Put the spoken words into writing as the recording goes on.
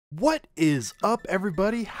What is up,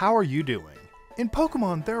 everybody? How are you doing? In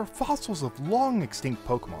Pokemon, there are fossils of long extinct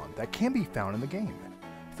Pokemon that can be found in the game.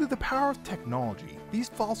 Through the power of technology, these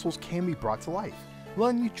fossils can be brought to life,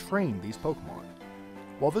 letting you train these Pokemon.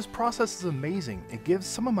 While this process is amazing and gives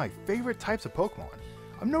some of my favorite types of Pokemon,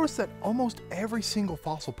 I've noticed that almost every single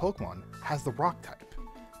fossil Pokemon has the Rock type.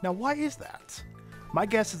 Now, why is that? My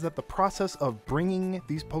guess is that the process of bringing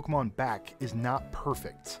these Pokemon back is not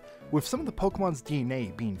perfect, with some of the Pokemon's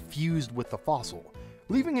DNA being fused with the fossil,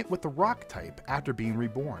 leaving it with the Rock type after being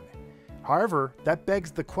reborn. However, that begs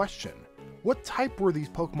the question, what type were these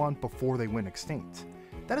Pokemon before they went extinct?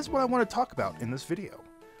 That is what I want to talk about in this video.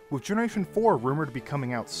 With Generation 4 rumored to be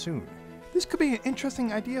coming out soon, this could be an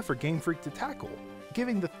interesting idea for Game Freak to tackle,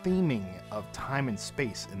 giving the theming of time and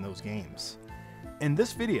space in those games. In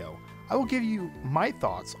this video, I will give you my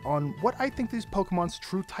thoughts on what I think these Pokemon's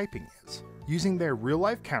true typing is, using their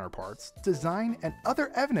real-life counterparts, design, and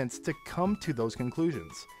other evidence to come to those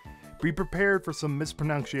conclusions. Be prepared for some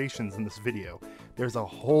mispronunciations in this video. There's a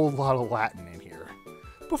whole lot of Latin in here.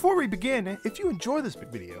 Before we begin, if you enjoy this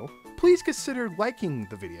video, please consider liking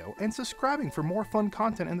the video and subscribing for more fun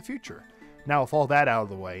content in the future. Now with all that out of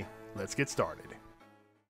the way, let's get started.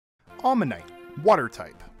 Ammonite, Water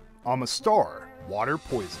type. Amistar, Water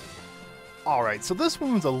Poison. Alright, so this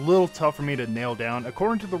one was a little tough for me to nail down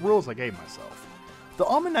according to the rules I gave myself. The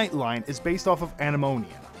Ammonite line is based off of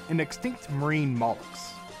Anemonia, an extinct marine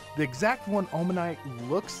mollusk. The exact one Ammonite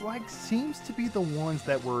looks like seems to be the ones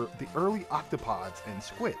that were the early octopods and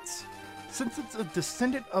squids. Since it's a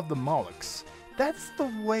descendant of the mollusks, that's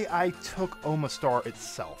the way I took Omastar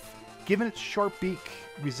itself, given its sharp beak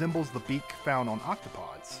resembles the beak found on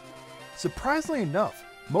octopods. Surprisingly enough,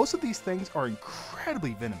 most of these things are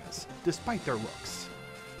incredibly venomous, despite their looks.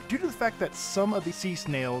 Due to the fact that some of the sea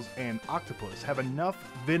snails and octopus have enough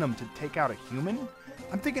venom to take out a human,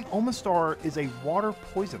 I'm thinking Omastar is a water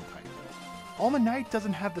poison type. Ammonite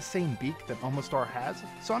doesn't have the same beak that Omastar has,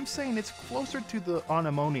 so I'm saying it's closer to the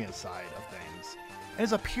Anemonia side of things, and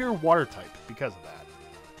is a pure water type because of that.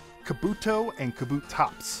 Kabuto and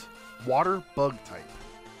Kabutops, water bug type.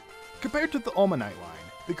 Compared to the Ammonite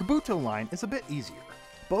line, the Kabuto line is a bit easier.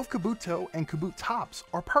 Both Kabuto and Kabutops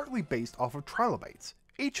are partly based off of trilobites,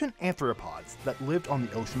 ancient arthropods that lived on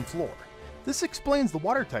the ocean floor. This explains the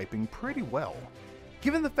water typing pretty well.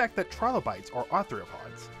 Given the fact that trilobites are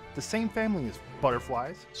arthropods, the same family as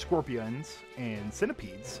butterflies, scorpions, and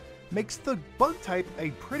centipedes, makes the bug type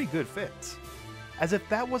a pretty good fit. As if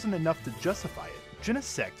that wasn't enough to justify it,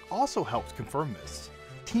 Genesect also helps confirm this.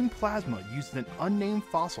 Team Plasma used an unnamed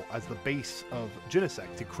fossil as the base of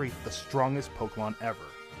Genesect to create the strongest Pokemon ever.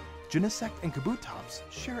 Genesect and Kabutops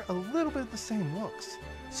share a little bit of the same looks,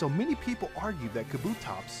 so many people argue that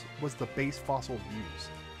Kabutops was the base fossil used.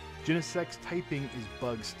 Genesect's typing is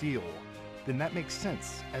Bug Steel, then that makes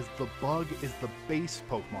sense, as the Bug is the base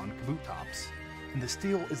Pokemon Kabutops, and the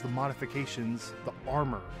Steel is the modifications, the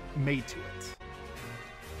armor, made to it.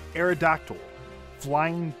 Aerodactyl,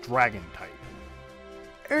 Flying Dragon type.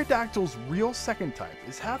 Aerodactyl's real second type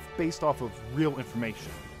is half based off of real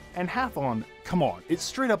information, and half on, come on, it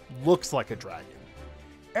straight up looks like a dragon.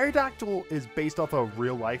 Aerodactyl is based off a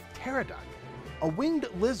real-life pterodactyl, a winged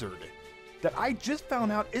lizard that I just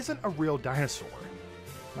found out isn't a real dinosaur.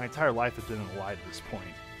 My entire life has been a lie to this point.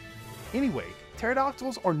 Anyway,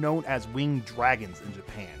 pterodactyls are known as winged dragons in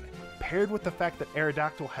Japan, paired with the fact that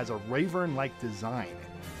Aerodactyl has a raven-like design,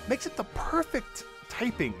 makes it the perfect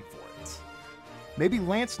typing for it. Maybe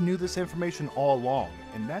Lance knew this information all along,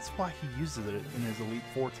 and that's why he uses it in his Elite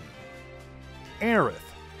 14. Anorith,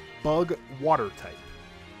 Bug Water type.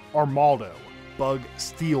 Armaldo, Bug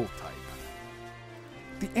Steel type.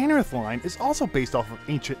 The Anorith line is also based off of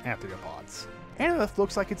ancient arthropods. Anorith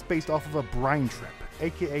looks like it's based off of a brine shrimp,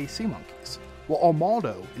 aka sea monkeys, while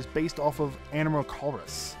Armaldo is based off of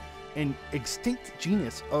Animalcaris, an extinct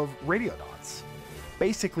genus of radiodonts.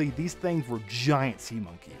 Basically, these things were giant sea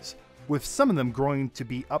monkeys, with some of them growing to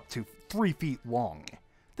be up to 3 feet long.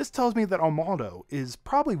 This tells me that Armaldo is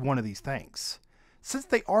probably one of these things. Since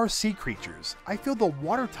they are sea creatures, I feel the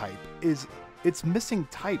water type is its missing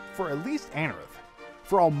type for at least Anorith.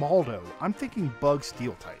 For Armaldo, I'm thinking Bug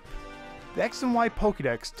Steel type. The X and Y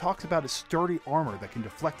Pokédex talks about its sturdy armor that can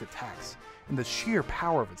deflect attacks, and the sheer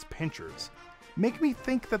power of its pinchers. Make me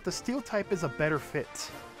think that the Steel type is a better fit.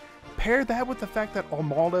 Pair that with the fact that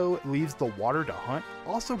Armaldo leaves the water to hunt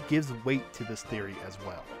also gives weight to this theory as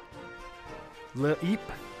well. Leap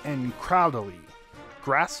and Crowdily,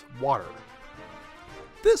 Grass Water.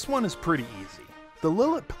 This one is pretty easy. The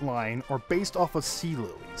Lilip line are based off of sea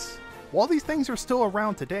lilies. While these things are still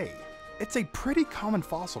around today, it's a pretty common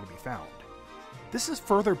fossil to be found. This is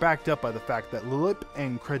further backed up by the fact that Lilip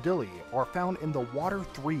and Credilli are found in the Water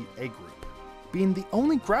 3 A group, being the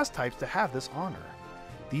only grass types to have this honor.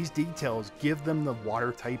 These details give them the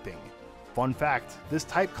water typing. Fun fact, this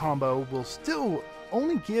type combo will still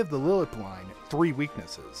only give the Lilip line 3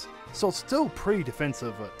 weaknesses, so it's still pretty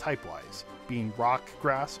defensive type-wise, being rock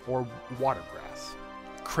grass or water grass.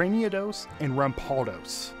 Craniados and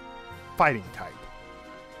Rampardos, fighting type.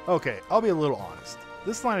 Okay, I'll be a little honest,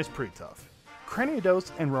 this line is pretty tough.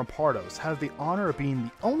 Craniados and Rampardos have the honor of being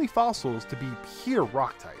the only fossils to be pure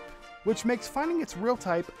rock type, which makes finding its real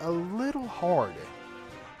type a little hard.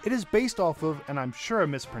 It is based off of, and I'm sure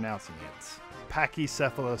I'm mispronouncing it,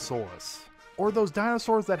 Pachycephalosaurus, or those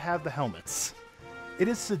dinosaurs that have the helmets. It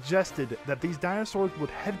is suggested that these dinosaurs would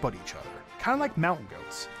headbutt each other, kind of like mountain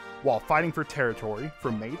goats, while fighting for territory,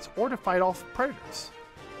 for mates, or to fight off predators.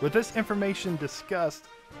 With this information discussed,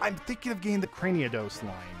 I'm thinking of getting the Craniados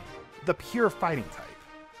line, the pure fighting type,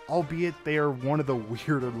 albeit they are one of the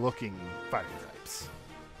weirder looking fighting types.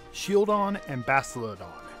 Shieldon and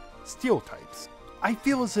Bastiodon, steel types. I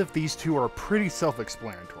feel as if these two are pretty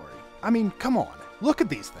self-explanatory. I mean, come on, look at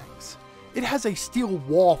these things. It has a steel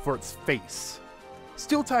wall for its face.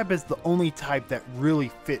 Steel type is the only type that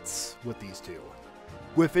really fits with these two,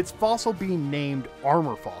 with its fossil being named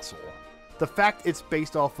Armor Fossil. The fact it's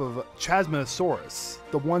based off of Chasmosaurus,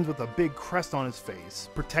 the ones with a big crest on his face,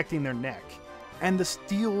 protecting their neck, and the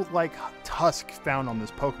steel-like tusk found on this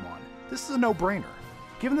Pokemon. This is a no-brainer.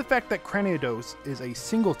 Given the fact that Craniados is a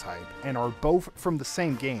single type and are both from the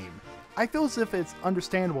same game, I feel as if it's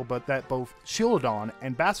understandable but that both Shieldon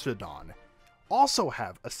and Bastiodon also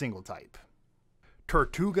have a single type.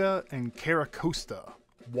 Tortuga and Caracosta,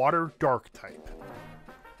 water dark type.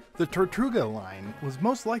 The Tortuga line was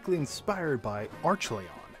most likely inspired by Archleon,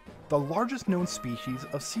 the largest known species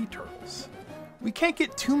of sea turtles. We can't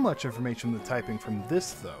get too much information on the typing from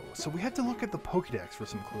this though, so we have to look at the Pokédex for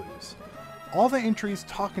some clues. All the entries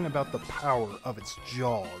talking about the power of its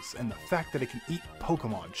jaws and the fact that it can eat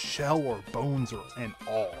Pokemon, shell or bones and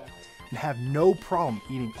all, and have no problem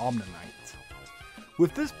eating Omnanite.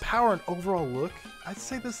 With this power and overall look, I'd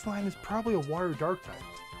say this line is probably a water dark type.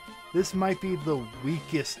 This might be the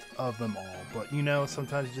weakest of them all, but you know,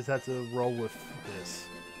 sometimes you just have to roll with this.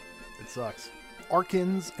 It sucks.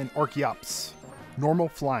 Archons and Archeops, normal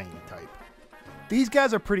flying type. These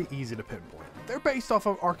guys are pretty easy to pinpoint. They're based off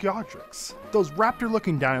of Archaeopteryx, those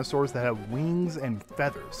raptor-looking dinosaurs that have wings and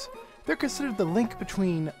feathers. They're considered the link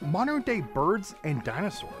between modern-day birds and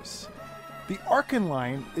dinosaurs. The Archon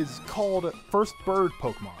line is called first bird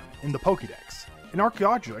Pokemon in the Pokédex, and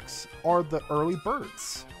Archaeopteryx are the early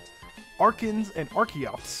birds. Archons and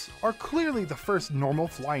Archeops are clearly the first normal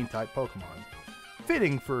flying type Pokemon,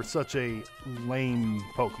 fitting for such a lame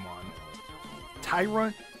Pokemon.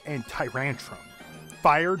 Tyrant and Tyrantrum,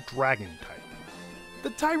 fire dragon type.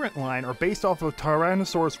 The Tyrant line are based off of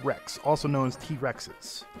Tyrannosaurus Rex, also known as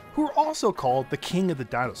T-Rexes, who are also called the king of the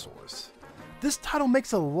dinosaurs. This title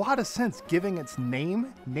makes a lot of sense given its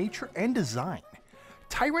name, nature, and design.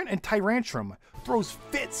 Tyrant and Tyrantrum throws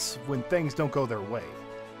fits when things don't go their way.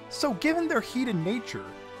 So given their heated nature,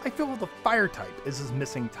 I feel the fire type is his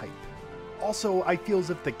missing type. Also, I feel as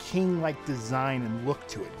if the king-like design and look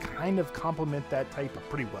to it kind of complement that type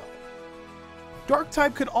pretty well. Dark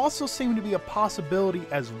type could also seem to be a possibility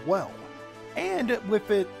as well, and with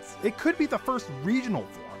it could be the first regional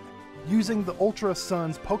form, using the Ultra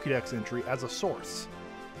Sun's Pokédex entry as a source.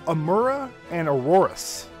 Amura and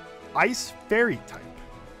Aurorus, ice fairy type.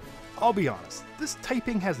 I'll be honest, this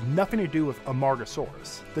typing has nothing to do with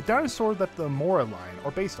Amargasaurus, the dinosaur that the Amura line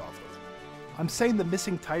are based off of. I'm saying the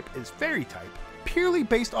missing type is fairy type, purely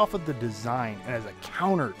based off of the design and as a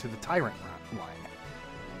counter to the Tyrant line.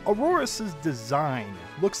 Aurorus' design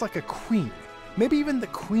looks like a queen, maybe even the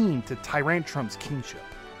queen to Tyrantrum's kingship.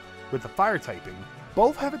 With the fire typing,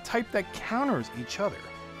 both have a type that counters each other.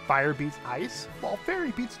 Fire beats ice, while fairy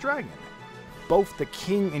beats dragon. Both the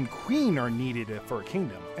king and queen are needed for a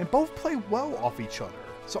kingdom, and both play well off each other,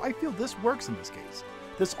 so I feel this works in this case.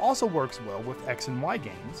 This also works well with X and Y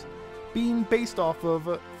games, being based off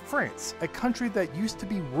of France, a country that used to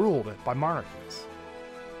be ruled by monarchies.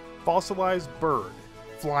 Fossilized bird,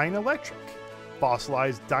 flying electric.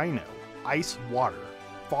 Fossilized dino, ice water.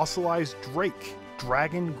 Fossilized drake,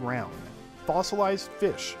 dragon ground. Fossilized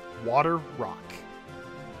fish, water rock.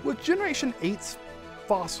 With Generation 8's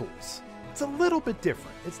fossils, it's a little bit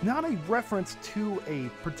different. It's not a reference to a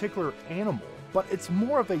particular animal, but it's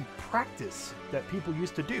more of a practice that people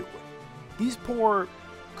used to do. These poor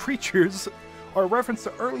creatures are a reference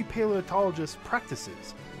to early paleontologist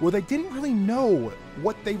practices, where they didn't really know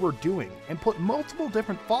what they were doing and put multiple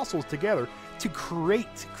different fossils together to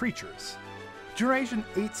create creatures. Generation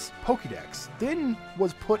 8's Pokédex then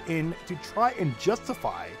was put in to try and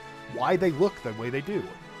justify why they look the way they do.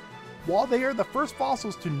 While they are the first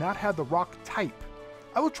fossils to not have the rock type,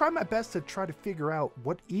 I will try my best to try to figure out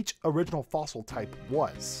what each original fossil type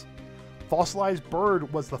was. Fossilized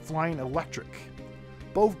bird was the flying electric.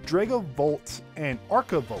 Both Dragavolt and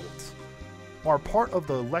Arcavolt are part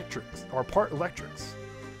electrics,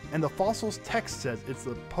 and the fossil's text says it's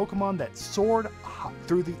the Pokemon that soared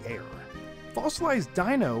through the air. Fossilized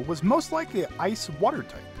Dino was most likely an ice water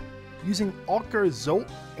type. Using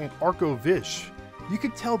Arczolt and Arcovish, you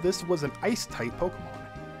could tell this was an ice type Pokemon.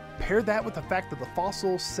 Pair that with the fact that the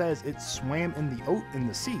fossil says it swam in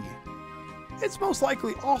the sea, it's most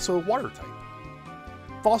likely also a water type.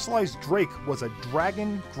 Fossilized Drake was a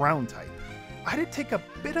dragon ground type. I had to take a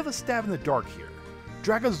bit of a stab in the dark here.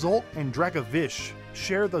 Dragazolt and Dragavish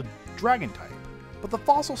share the dragon type, but the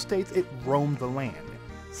fossil states it roamed the land.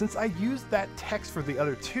 Since I used that text for the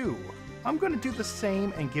other two, I'm going to do the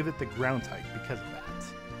same and give it the ground type because of that.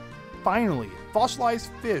 Finally,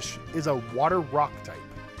 Fossilized Fish is a water rock type.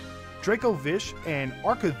 Dracovish and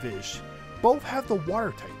Arcovish both have the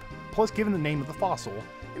water type, plus given the name of the fossil,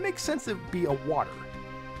 it makes sense it would be a water.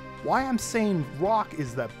 Why I'm saying rock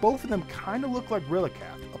is that both of them kind of look like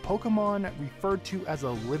Relicath, a Pokemon referred to as a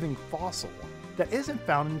living fossil that isn't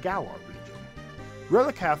found in Galar region.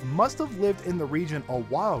 Relicath must have lived in the region a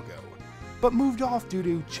while ago, but moved off due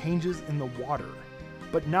to changes in the water,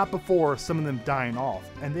 but not before some of them dying off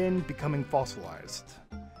and then becoming fossilized.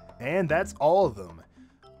 And that's all of them.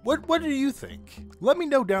 What do you think? Let me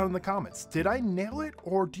know down in the comments. Did I nail it,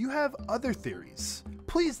 or do you have other theories?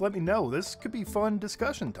 Please let me know. This could be fun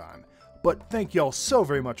discussion time. But thank y'all so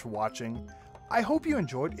very much for watching. I hope you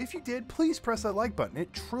enjoyed. If you did, please press that like button.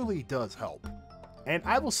 It truly does help. And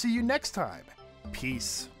I will see you next time.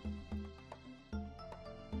 Peace.